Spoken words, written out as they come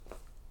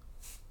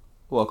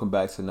Welcome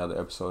back to another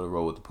episode of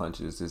Roll with the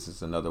Punches. This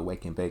is another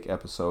Wake and Bake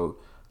episode.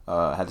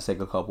 I had to take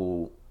a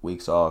couple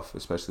weeks off,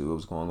 especially what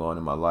was going on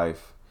in my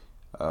life,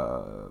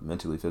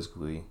 mentally,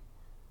 physically.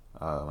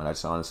 And I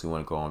just honestly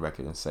want to go on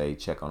record and say,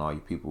 check on all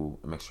you people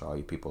and make sure all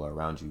you people are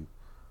around you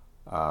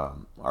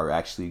are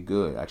actually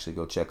good. Actually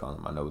go check on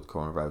them. I know with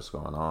coronavirus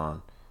going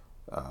on,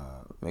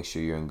 make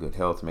sure you're in good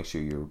health. Make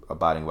sure you're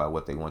abiding by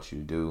what they want you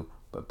to do.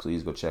 But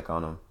please go check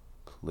on them.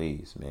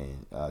 Please,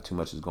 man. Too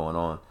much is going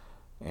on.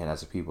 And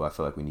as a people, I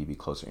feel like we need to be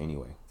closer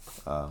anyway.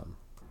 I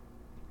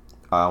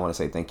want to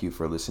say thank you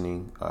for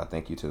listening.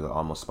 Thank you to the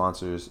almost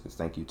sponsors.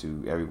 Thank you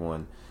to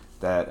everyone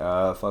that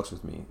fucks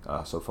with me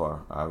so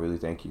far. I really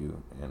thank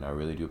you, and I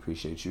really do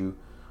appreciate you.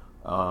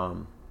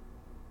 But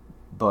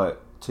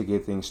to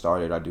get things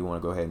started, I do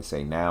want to go ahead and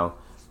say now,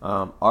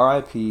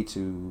 RIP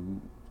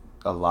to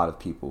a lot of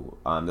people.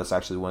 That's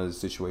actually one of the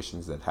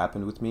situations that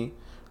happened with me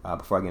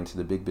before I get into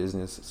the big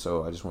business.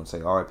 So I just want to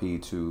say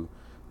RIP to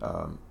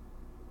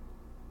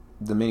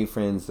the many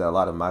friends that a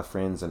lot of my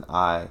friends and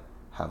I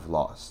have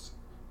lost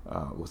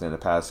within the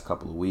past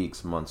couple of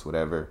weeks, months,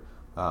 whatever,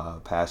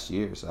 past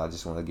years. I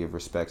just want to give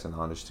respects and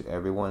honors to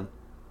everyone.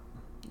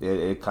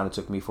 It kind of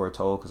took me for a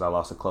toll because I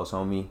lost a close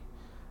homie,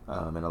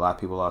 and a lot of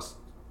people lost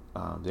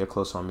their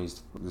close homies.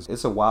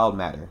 It's a wild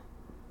matter,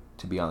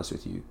 to be honest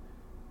with you.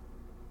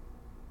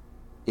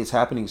 It's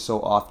happening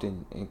so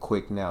often and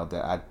quick now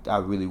that I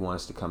really want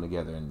us to come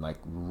together and like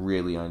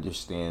really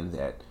understand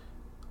that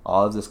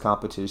all of this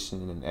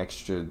competition and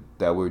extra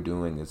that we're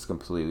doing is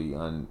completely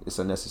it's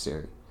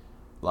unnecessary.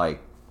 Like,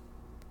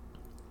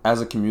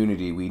 as a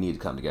community, we need to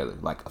come together.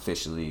 Like,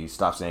 officially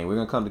stop saying we're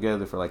gonna come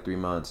together for like 3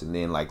 months and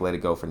then like let it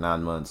go for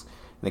 9 months and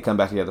then come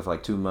back together for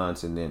like 2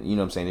 months and then, you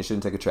know what I'm saying, it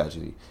shouldn't take a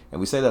tragedy.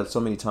 And we say that so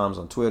many times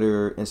on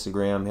Twitter,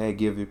 Instagram. Hey,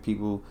 give your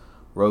people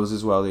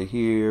roses while they're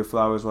here,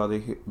 flowers while they're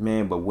here.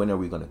 Man, but when are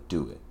we gonna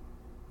do it?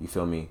 You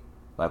feel me?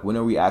 Like, when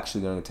are we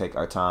actually gonna take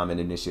our time and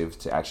initiative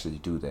to actually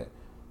do that?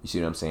 You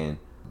see what I'm saying?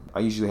 I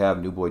usually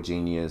have New Boy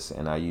Genius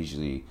and I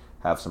usually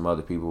have some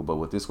other people, but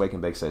with this Wake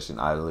and Bake session,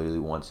 I literally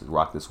want to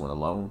rock this one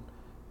alone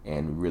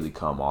and really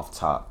come off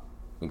top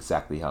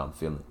exactly how I'm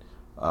feeling.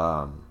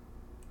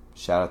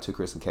 Shout out to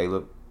Chris and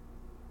Caleb.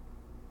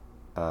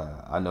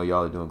 I know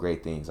y'all are doing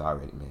great things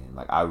already, man.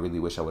 Like, I really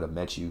wish I would have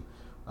met you.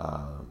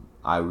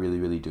 I really,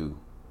 really do.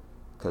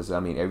 Because, I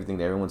mean, everything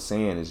that everyone's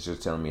saying is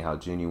just telling me how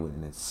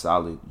genuine and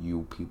solid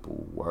you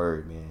people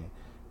were, man.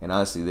 And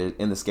honestly,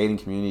 in the skating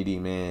community,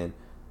 man,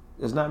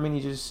 there's not many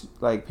just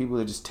like people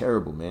that are just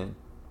terrible, man.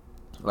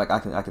 Like,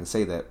 I can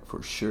say that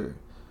for sure.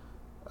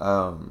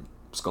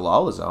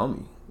 Skalal is a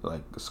homie.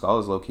 Like, Skalal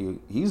is low-key.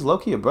 He's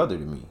low-key a brother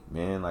to me,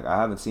 man. Like, I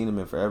haven't seen him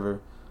in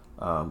forever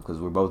because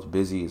we're both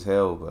busy as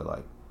hell. But,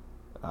 like,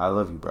 I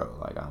love you, bro.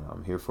 Like,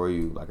 I'm here for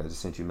you. Like, I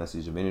just sent you a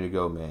message a minute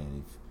ago,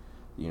 man. If,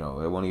 you know,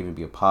 it won't even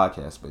be a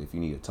podcast, but if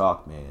you need to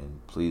talk, man,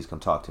 please come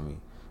talk to me.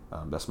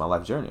 That's my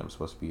life journey. I'm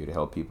supposed to be here to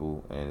help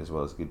people and as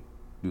well as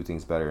do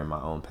things better in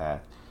my own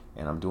path.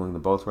 And I'm doing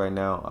them both right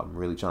now. I'm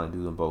really trying to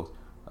do them both.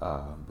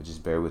 But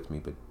just bear with me.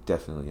 But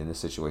definitely in this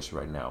situation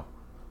right now,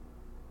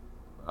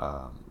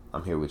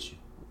 I'm here with you.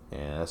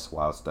 And that's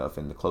wild stuff.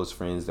 And the close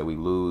friends that we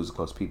lose,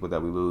 close people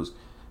that we lose,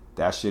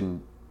 that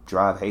shouldn't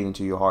drive hate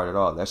into your heart at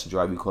all. That should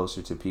drive you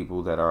closer to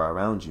people that are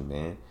around you,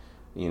 man.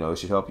 You know, it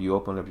should help you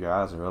open up your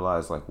eyes and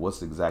realize, like,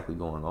 what's exactly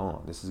going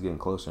on. This is getting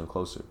closer and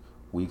closer.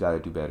 We got to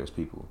do better as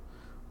people.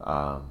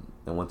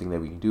 And one thing that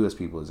we can do as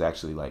people is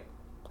actually, like,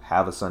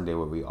 have a Sunday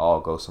where we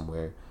all go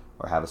somewhere,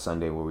 or have a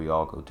Sunday where we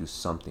all go do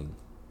something,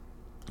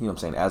 you know what I'm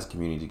saying, as a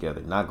community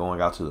together. Not going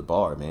out to the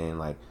bar, man.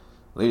 Like,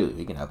 literally,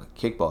 we can have a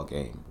kickball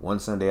game. One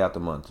Sunday out the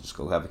month, just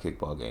go have a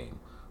kickball game.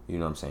 You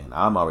know what I'm saying?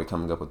 I'm already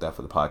coming up with that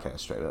for the podcast,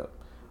 straight up.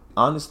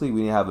 Honestly,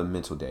 we need to have a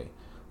mental day.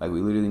 Like,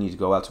 we literally need to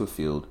go out to a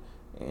field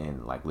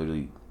and, like,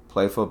 literally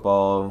play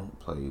football,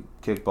 play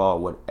kickball,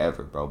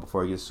 whatever, bro,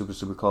 before it gets super,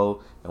 super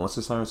cold. And once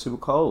it turns super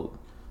cold,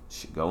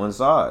 go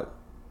inside.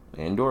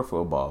 Indoor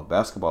football,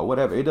 basketball,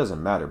 whatever. It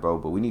doesn't matter, bro.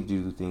 But we need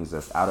to do things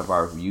that's out of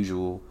our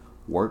usual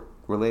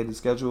work-related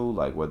schedule,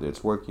 like whether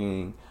it's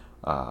working,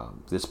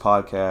 this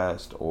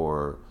podcast,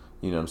 or,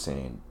 you know what I'm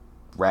saying,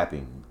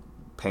 rapping,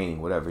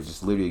 painting, whatever.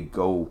 Just literally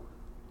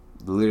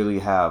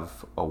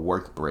have a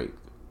work break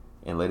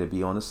and let it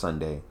be on a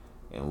Sunday,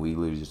 and we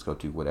literally just go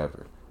do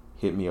whatever.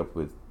 Hit me up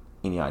with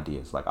any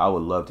ideas. Like, I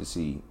would love to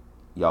see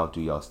y'all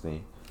do y'all's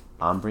thing.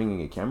 I'm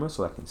bringing a camera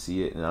so I can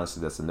see it, and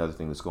honestly, that's another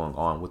thing that's going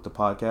on with the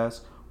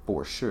podcast.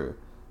 For sure,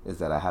 is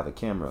that I have a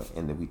camera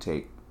and then we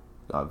take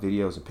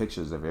videos and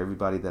pictures of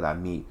everybody that I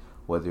meet,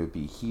 whether it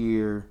be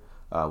here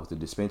with the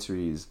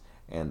dispensaries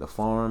and the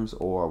farms,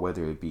 or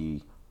whether it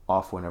be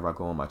off whenever I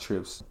go on my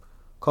trips.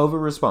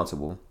 COVID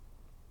responsible,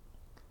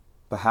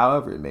 but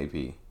however it may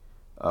be,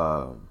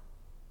 I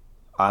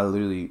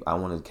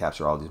wanted to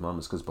capture all these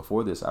moments because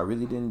before this, I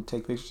really didn't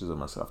take pictures of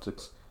myself.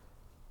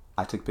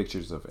 I took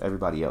pictures of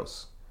everybody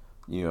else,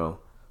 you know,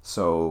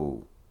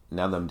 so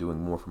now that I'm doing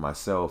more for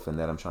myself and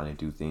that I'm trying to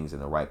do things in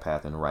the right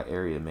path, in the right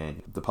area,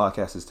 man, the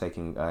podcast is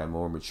taking a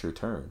more mature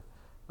turn.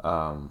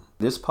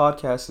 This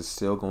podcast is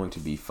still going to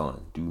be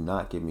fun. Do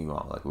not get me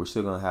wrong. Like, we're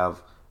still going to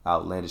have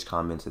outlandish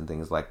comments and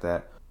things like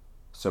that.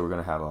 So we're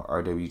going to have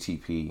our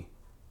RWTP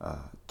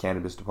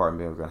cannabis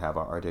department. We're going to have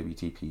our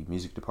RWTP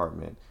music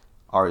department,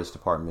 artist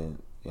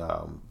department,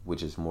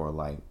 which is more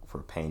like for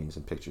paintings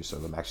and pictures. So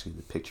I'm actually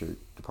the picture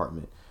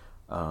department,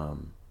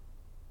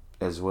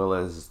 as well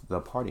as the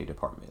party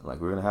department. Like,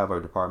 we're going to have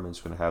our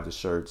departments. We're going to have the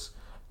shirts,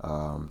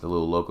 the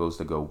little logos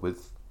that go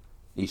with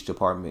each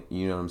department.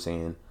 You know what I'm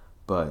saying?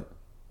 But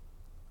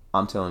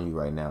I'm telling you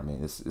right now,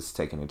 man, it's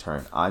taking a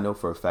turn. I know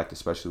for a fact,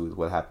 especially with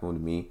what happened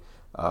with me,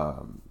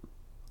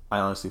 I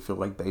honestly feel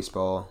like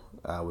baseball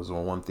was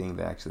one thing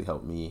that actually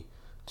helped me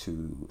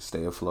to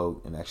stay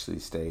afloat and actually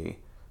stay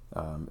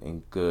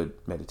in good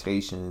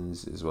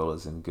meditations, as well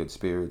as in good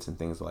spirits and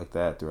things like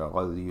that throughout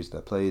all of the years that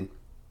I played.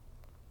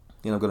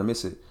 I'm going to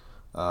miss it.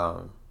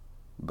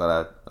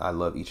 But I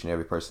love each and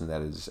every person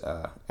that is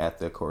at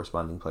their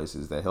corresponding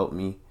places that helped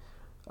me.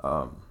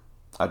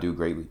 I do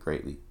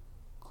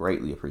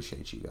greatly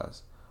appreciate you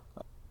guys.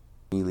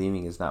 Me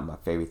leaving is not my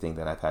favorite thing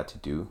that I've had to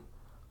do.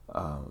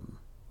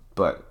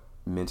 But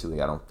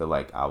mentally, I don't feel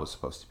like I was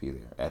supposed to be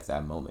there at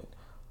that moment.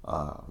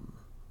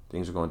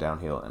 Things were going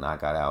downhill, and I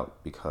got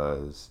out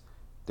because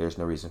there's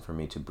no reason for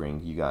me to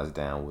bring you guys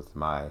down with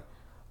my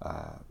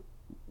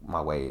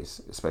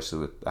ways, especially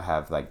with, I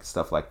have like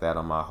stuff like that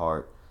on my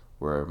heart,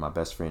 where my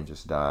best friend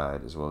just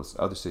died, as well as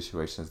other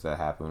situations that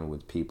happen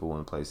with people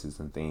and places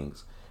and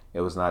things.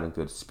 It was not in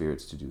good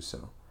spirits to do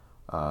so.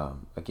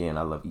 Again,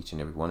 I love each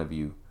and every one of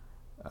you.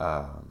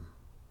 And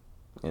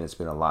it's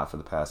been a lot for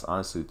the past,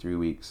 honestly, 3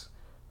 weeks.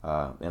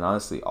 And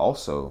honestly,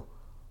 also,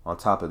 on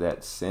top of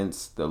that,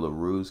 since the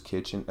LaRue's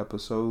Kitchen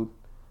episode,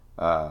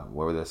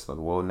 where that's the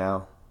Whoa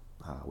Now,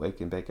 Wake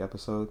and Bake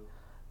episode,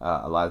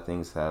 a lot of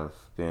things have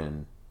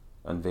been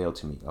unveiled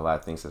to me. A lot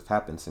of things have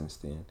happened since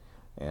then.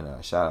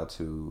 And shout out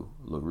to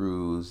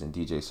LaRue's and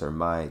DJ Sir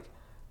Mike,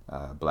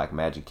 Black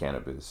Magic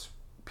Cannabis,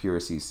 Pure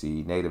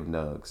CC, Native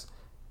Nugs,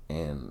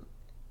 and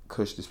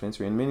Kush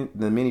Dispensary, and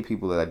the many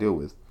people that I deal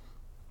with.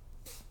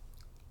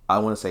 I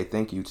want to say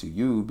thank you to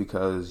you,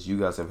 because you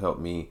guys have helped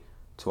me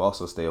to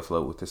also stay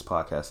afloat with this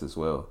podcast as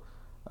well.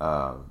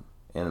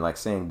 And like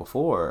saying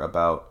before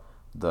about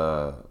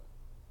the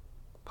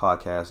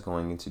podcast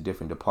going into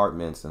different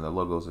departments and the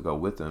logos that go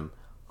with them,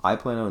 I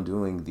plan on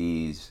doing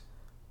these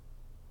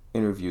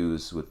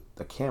interviews with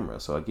the camera.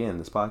 So again,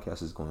 this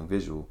podcast is going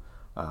visual.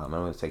 I'm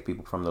going to take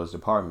people from those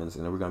departments,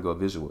 and then we're going to go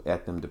visual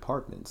at them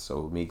departments.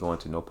 So me going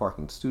to No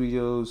Parking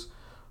Studios,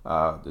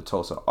 the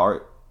Tulsa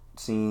art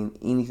scene,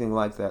 anything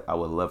like that, I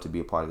would love to be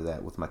a part of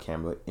that with my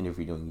camera,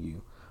 interviewing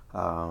you.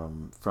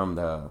 From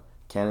the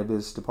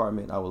cannabis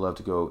department, I would love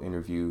to go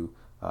interview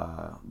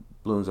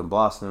Blooms and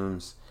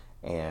Blossoms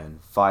and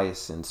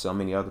Vice and so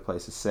many other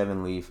places,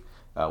 Seven Leaf,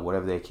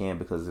 whatever they can,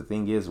 because the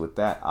thing is with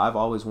that, I've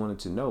always wanted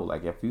to know,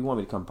 like, if you want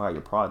me to come buy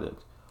your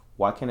product,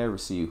 why can't I ever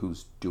see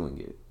who's doing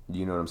it?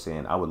 You know what I'm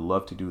saying? I would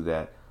love to do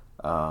that.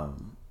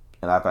 And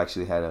I've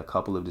actually had a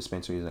couple of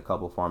dispensaries and a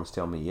couple of farms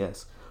tell me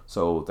yes.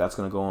 So that's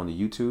going to go on the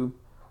YouTube.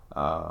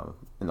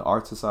 In the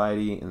art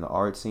society, in the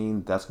art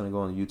scene, that's going to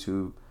go on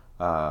YouTube.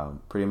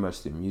 Pretty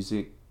much the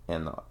music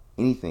and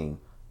anything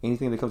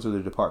that comes with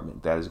the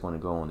department, that is going to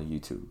go on the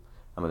YouTube.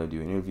 I'm going to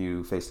do an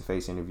interview,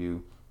 face-to-face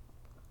interview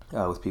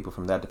with people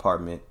from that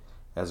department,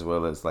 as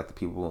well as like the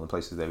people and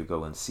places that we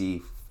go and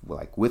see,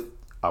 like with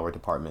our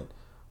department.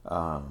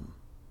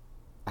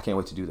 I can't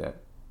wait to do that.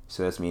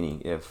 So that's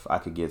meaning if I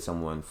could get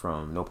someone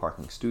from No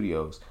Parking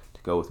Studios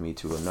to go with me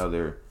to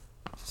another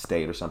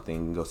state or something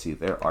and go see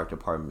their art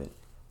department,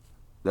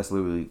 that's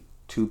literally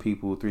 2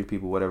 people, 3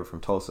 people, whatever,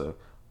 from Tulsa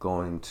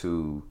going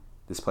to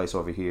this place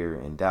over here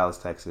in Dallas,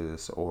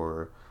 Texas,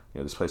 or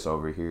this place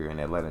over here in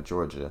Atlanta,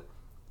 Georgia,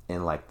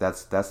 and like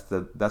that's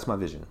my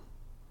vision,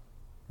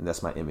 and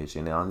that's my image.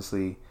 And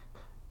honestly,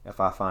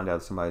 if I find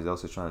out somebody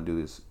else is trying to do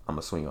this, I'm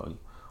gonna swing on you.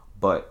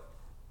 But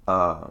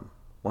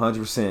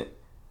 100%,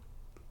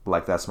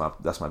 like that's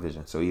my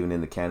vision. So even in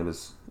the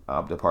cannabis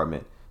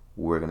department,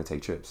 we're going to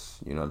take trips.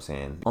 You know what I'm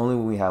saying? Only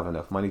when we have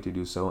enough money to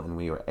do so and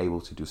we are able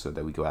to do so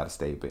that we go out of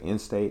state. But in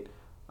state,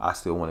 I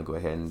still want to go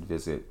ahead and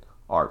visit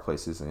art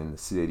places in the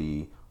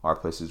city, art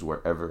places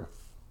wherever,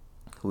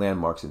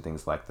 landmarks and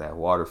things like that,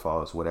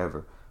 waterfalls,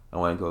 whatever. I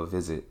want to go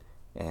visit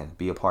and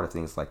be a part of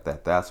things like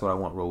that. That's what I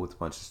want Roll with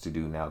Punches to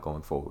do now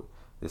going forward.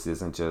 This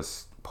isn't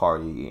just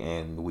party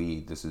and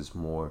weed. This is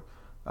more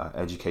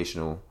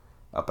educational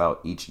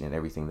about each and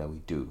everything that we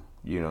do.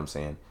 You know what I'm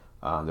saying?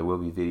 There will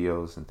be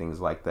videos and things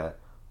like that,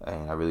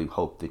 and I really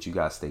hope that you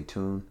guys stay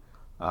tuned.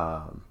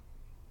 But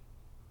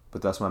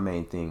that's my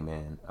main thing,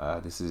 man.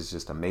 This is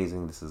just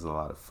amazing. This is a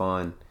lot of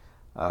fun.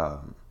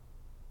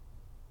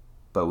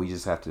 But we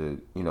just have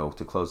to,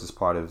 to close this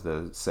part of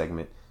the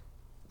segment,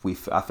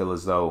 I feel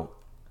as though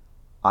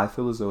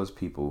as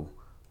people,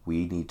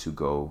 we need to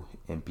go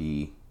and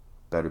be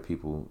better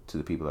people to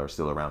the people that are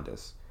still around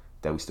us,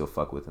 that we still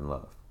fuck with and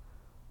love.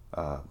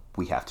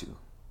 We have to.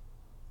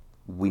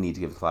 We need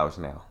to give the flowers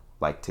now.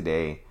 Like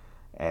today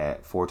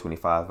at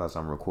 4:25 as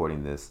I'm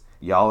recording this.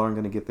 Y'all aren't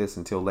going to get this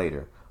until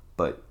later,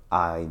 but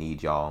I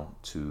need y'all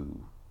to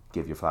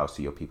give your flowers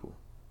to your people.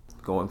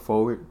 Going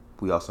forward,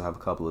 We also have a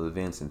couple of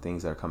events and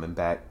things that are coming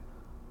back.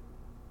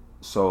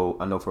 So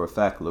I know for a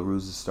fact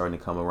LaRue's is starting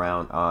to come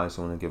around. I just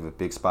want to give a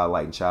big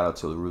spotlight and shout out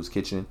to LaRue's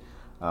Kitchen.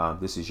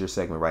 This is your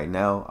segment right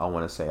now. I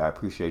want to say I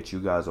appreciate you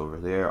guys over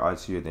there,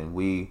 Artsier Than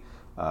We,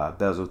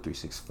 Bezel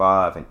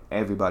 365, and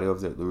everybody over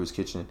there at LaRue's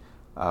Kitchen.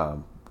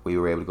 We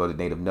were able to go to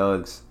Native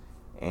Nugs,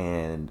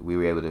 and we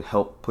were able to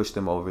help push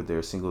them over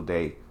their single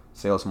day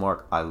sales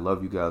mark. I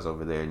love you guys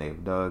over there, Native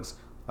Nugs.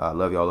 I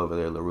love y'all over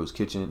there at LaRue's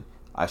Kitchen.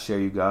 I share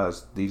you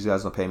guys. These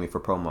guys don't pay me for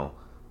promo.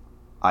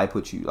 I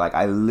put you, like,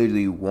 I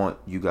literally want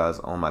you guys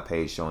on my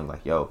page showing,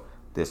 like, yo,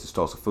 this is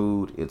Tulsa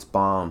food. It's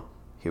bomb.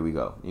 Here we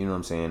go. You know what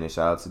I'm saying? And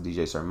shout out to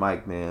DJ Sir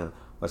Mike, man.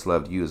 Much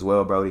love to you as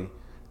well, Brody.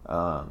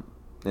 And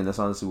that's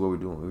honestly what we're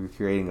doing. We're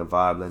creating a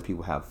vibe, letting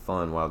people have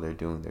fun while they're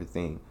doing their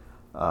thing.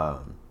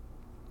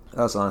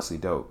 That's honestly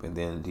dope. And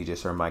then DJ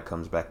Sir Mike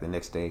comes back the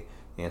next day,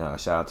 and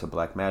shout out to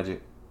Black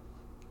Magic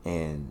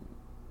and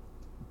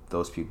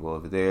those people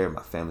over there,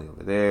 my family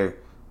over there.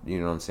 You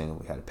know what I'm saying?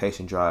 We had a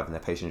patient drive, and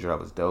that patient drive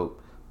was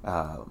dope.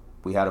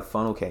 We had a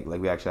funnel cake. Like,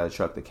 we actually had a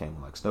truck that came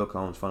with like snow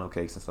cones, funnel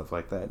cakes, and stuff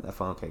like that. And that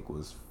funnel cake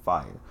was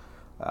fire.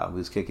 We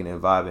was kicking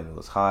and vibing. It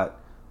was hot,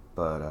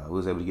 but we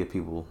was able to get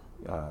people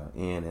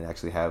in and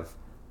actually have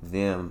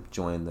them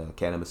join the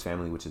cannabis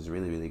family, which is a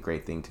really, really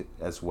great thing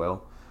as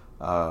well.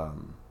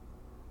 And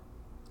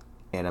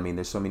I mean,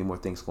 there's so many more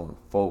things going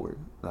forward.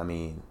 I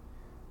mean,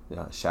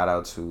 shout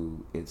out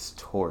to It's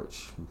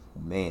Torch,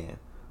 man.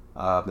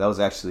 That was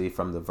actually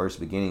from the verse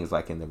beginnings,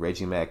 like in the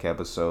Reggie Mack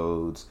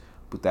episodes,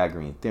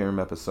 Pythagorean Theorem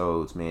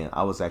episodes, man.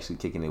 I was actually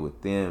kicking it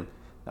with them,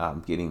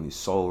 getting these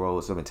soul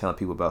rolls. I've been telling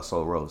people about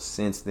soul rolls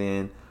since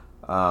then.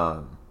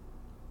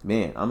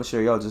 Man, I'm gonna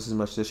share y'all just as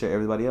much to share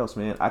everybody else,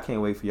 man. I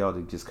can't wait for y'all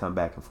to just come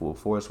back in full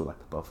force with like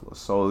the Buffalo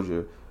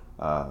Soldier,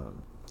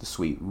 the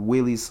Sweet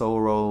Willie soul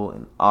roll,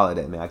 and all of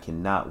that, man. I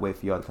cannot wait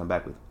for y'all to come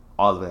back with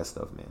all of that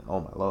stuff, man. Oh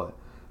my Lord.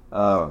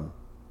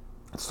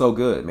 It's so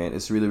good, man.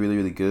 It's really, really,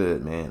 really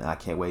good, man. I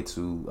can't wait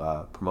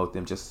to promote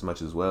them just as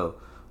much as well.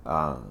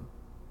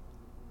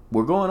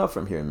 We're going up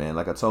from here, man.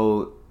 Like I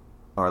told,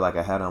 or like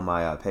I had on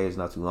my page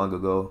not too long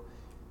ago,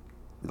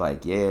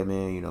 like, yeah,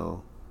 man, you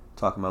know,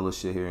 talking about little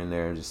shit here and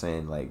there and just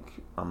saying, like,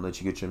 I'm gonna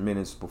let you get your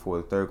minutes before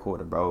the third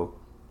quarter, bro.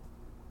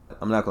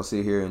 I'm not gonna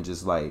sit here and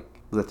just, like,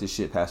 let this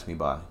shit pass me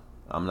by.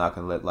 I'm not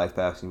gonna let life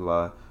pass me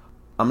by.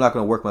 I'm not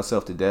gonna work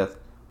myself to death.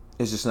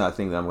 It's just not a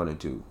thing that I'm gonna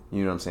do.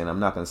 You know what I'm saying? I'm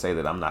not gonna say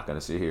that I'm not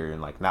gonna sit here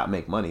and, like, not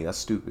make money. That's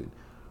stupid.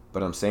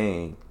 But I'm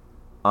saying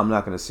I'm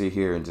not gonna sit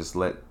here and just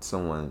let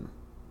someone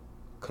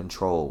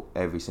control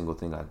every single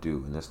thing I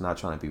do. And it's not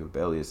trying to be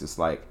rebellious. It's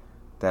like,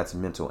 that's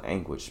mental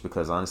anguish,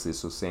 because honestly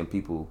it's those same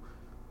people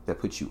that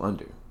put you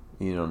under.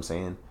 You know what I'm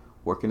saying?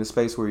 Work in a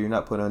space where you're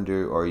not put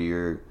under, or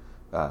you're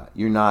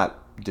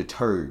not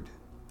deterred.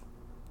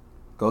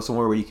 Go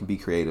somewhere where you can be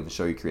creative and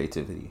show your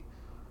creativity.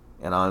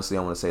 And honestly,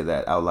 I want to say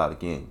that out loud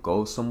again.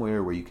 Go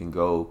somewhere where you can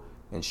go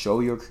and show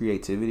your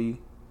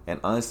creativity and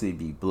honestly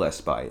be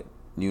blessed by it.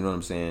 You know what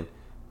I'm saying?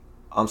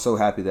 I'm so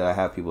happy that I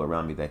have people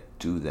around me that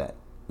do that.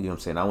 You know what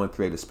I'm saying? I want to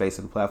create a space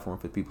and a platform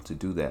for people to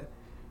do that.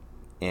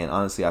 And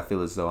honestly, I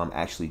feel as though I'm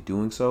actually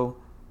doing so.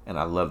 And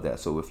I love that.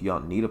 So if y'all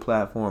need a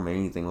platform or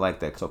anything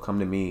like that, so come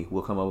to me.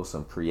 We'll come up with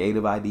some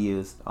creative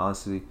ideas.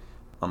 Honestly,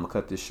 I'm going to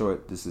cut this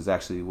short. This is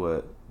actually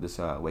what this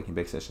Wake and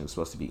Bake session is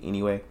supposed to be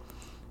anyway.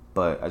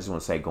 But I just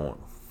want to say, going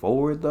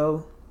forward,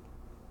 though,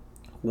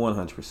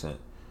 100%.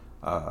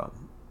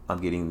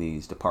 I'm getting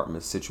these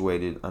departments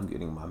situated. I'm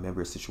getting my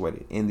members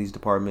situated in these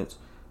departments.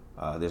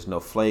 There's no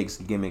flakes,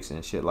 gimmicks,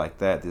 and shit like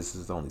that. This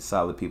is the only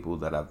solid people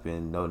that I've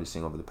been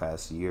noticing over the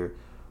past year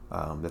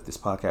that this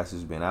podcast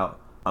has been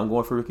out. I'm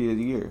going for Rookie of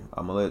the Year.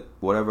 I'm going to let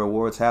whatever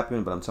awards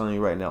happen, but I'm telling you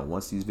right now,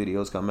 once these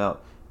videos come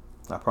out,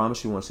 I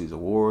promise you, once these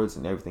awards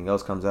and everything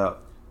else comes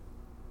out,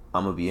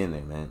 I'm going to be in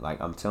there, man. Like,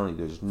 I'm telling you,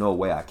 there's no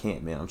way I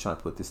can't, man. I'm trying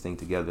to put this thing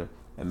together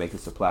and make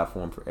this a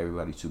platform for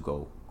everybody to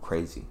go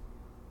crazy.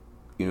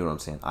 You know what I'm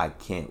saying? I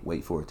can't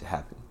wait for it to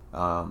happen.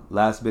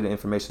 Last bit of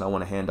information I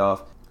want to hand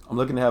off. I'm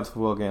looking to have the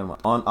football game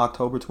on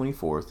October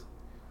 24th.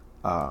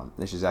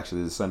 This is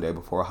actually the Sunday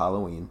before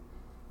Halloween.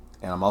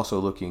 And I'm also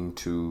looking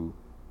to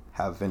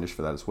have vendors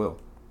for that as well.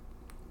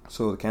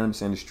 So the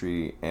cannabis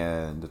industry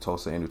and the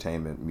Tulsa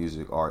entertainment,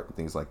 music, art,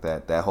 things like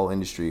that, that whole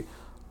industry,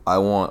 I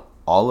want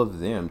all of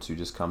them to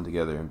just come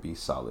together and be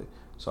solid.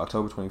 So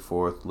October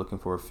 24th, looking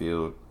for a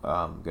field.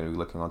 I'm going to be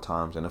looking on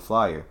times and a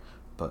flyer.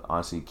 But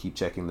honestly, keep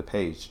checking the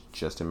page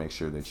just to make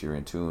sure that you're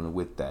in tune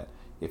with that.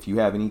 If you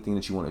have anything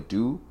that you want to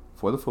do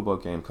for the football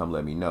game, come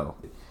let me know.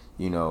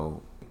 You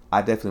know,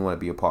 I definitely want to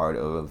be a part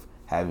of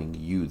having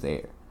you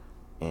there.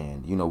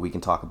 And, you know, we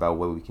can talk about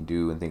what we can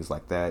do and things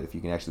like that. If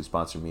you can actually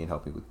sponsor me and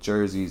help me with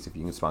jerseys, if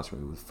you can sponsor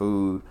me with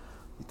food,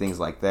 things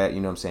like that. You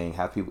know what I'm saying?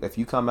 Have people, if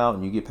you come out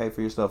and you get paid for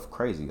your stuff,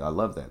 crazy. I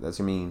love that. That's,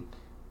 I mean,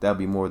 that'd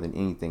be more than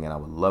anything, and I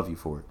would love you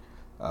for it.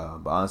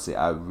 But honestly,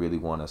 I really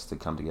want us to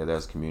come together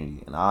as a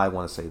community. And I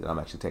want to say that I'm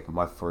actually taking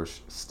my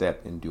first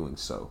step in doing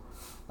so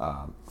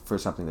for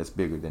something that's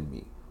bigger than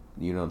me.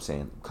 You know what I'm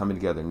saying? Coming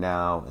together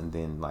now and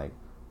then, like,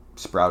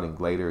 sprouting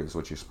later is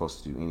what you're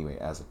supposed to do anyway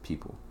as a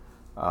people.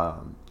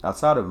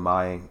 Outside of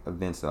my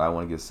events that I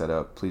want to get set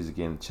up, please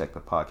again check the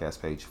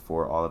podcast page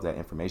for all of that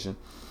information.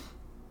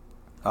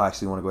 I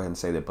actually want to go ahead and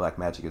say that Black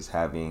Magic is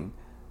having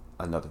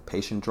another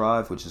patient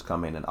drive, which is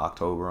coming in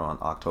October on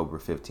October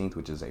 15th,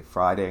 which is a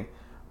Friday.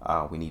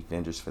 We need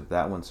vendors for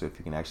that one, so if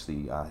you can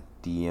actually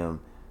DM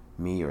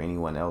me or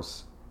anyone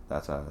else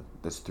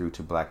that's through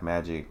to Black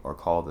Magic or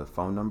call the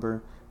phone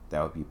number,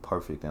 that would be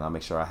perfect. And I'll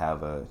make sure I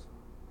have a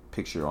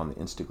picture on the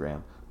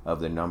Instagram of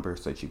the number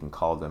so that you can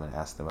call them and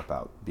ask them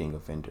about being a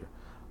vendor.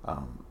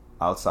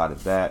 Outside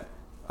of that,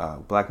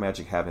 Black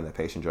Magic having the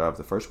patient drive,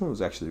 the first one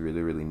was actually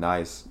really, really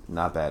nice,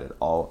 not bad at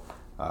all.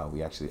 I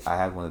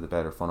had one of the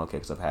better funnel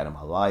cakes I've had in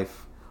my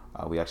life.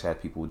 We actually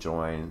had people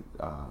join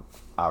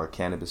our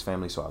cannabis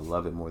family, so I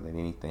love it more than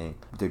anything.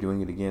 They're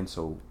doing it again,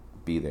 so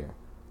be there.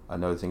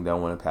 Another thing that I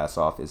want to pass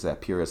off is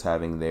that Pure is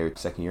having their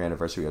second year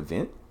anniversary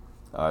event.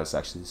 It's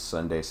actually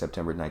Sunday,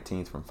 September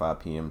 19th from 5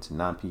 p.m. to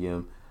 9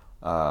 p.m.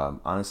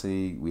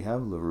 Honestly, we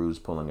have LaRue's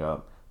pulling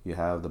up. You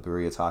have the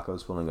Burrito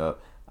Tacos pulling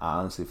up. I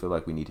honestly feel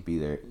like we need to be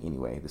there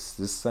anyway.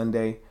 This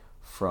Sunday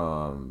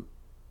from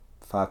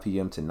 5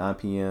 p.m. to 9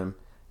 p.m.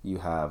 You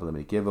have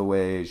limited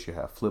giveaways. You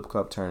have Flip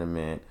Cup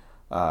tournament.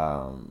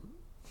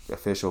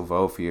 Official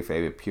vote for your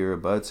favorite Pure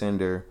bud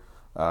tender.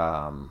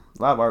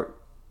 Live art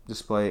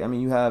display. I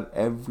mean, you have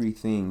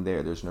everything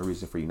there. There's no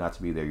reason for you not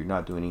to be there. You're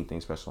not doing anything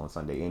special on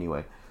Sunday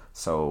anyway.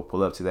 So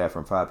pull up to that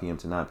from 5 p.m.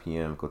 to 9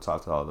 p.m. Go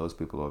talk to all those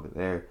people over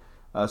there.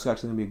 It's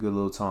actually going to be a good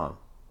little time.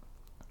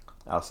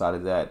 Outside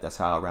of that, that's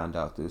how I round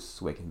out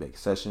this Wake and Bake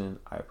session.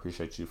 I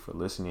appreciate you for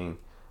listening.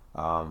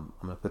 I'm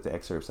going to put the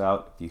excerpts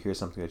out. If you hear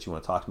something that you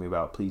want to talk to me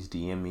about, please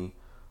DM me.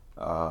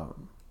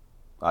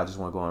 I just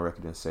want to go on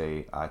record and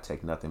say I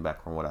take nothing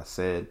back from what I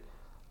said.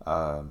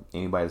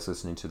 Anybody that's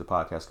listening to the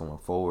podcast going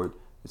forward,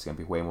 it's going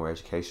to be way more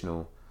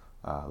educational.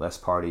 Less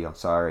party, I'm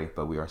sorry,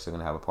 but we are still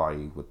going to have a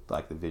party with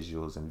like the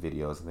visuals and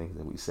videos and things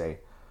that we say.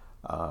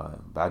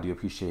 But I do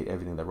appreciate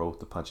everything that Roll with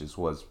the Punches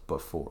was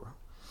before.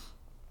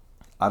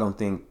 I don't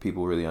think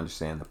people really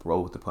understand that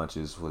Roll with the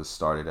Punches was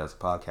started as a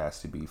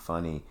podcast to be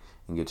funny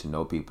and get to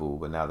know people.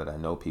 But now that I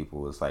know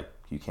people, it's like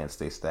you can't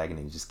stay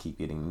stagnant. You just keep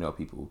getting to know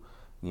people.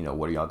 You know,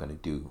 what are y'all going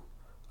to do?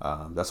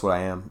 That's what I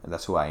am, and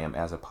that's who I am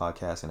as a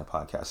podcast and a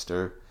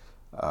podcaster.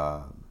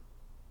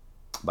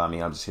 But I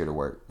mean, I'm just here to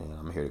work, and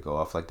I'm here to go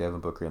off like Devin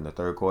Booker in the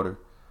third quarter.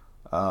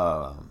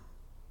 And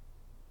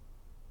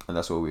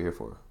that's what we're here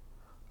for.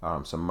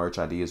 Some merch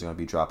ideas are going to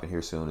be dropping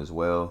here soon as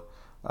well,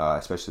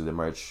 especially the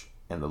merch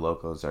and the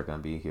logos are going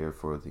to be here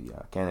for the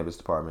cannabis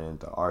department,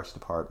 the arts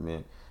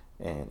department,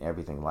 and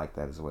everything like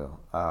that as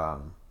well.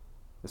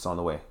 It's on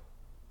the way.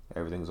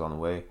 Everything's on the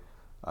way.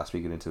 I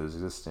speak it into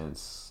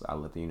existence. I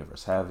let the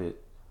universe have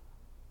it.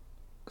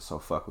 So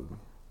fuck with me.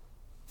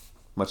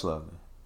 Much love, man.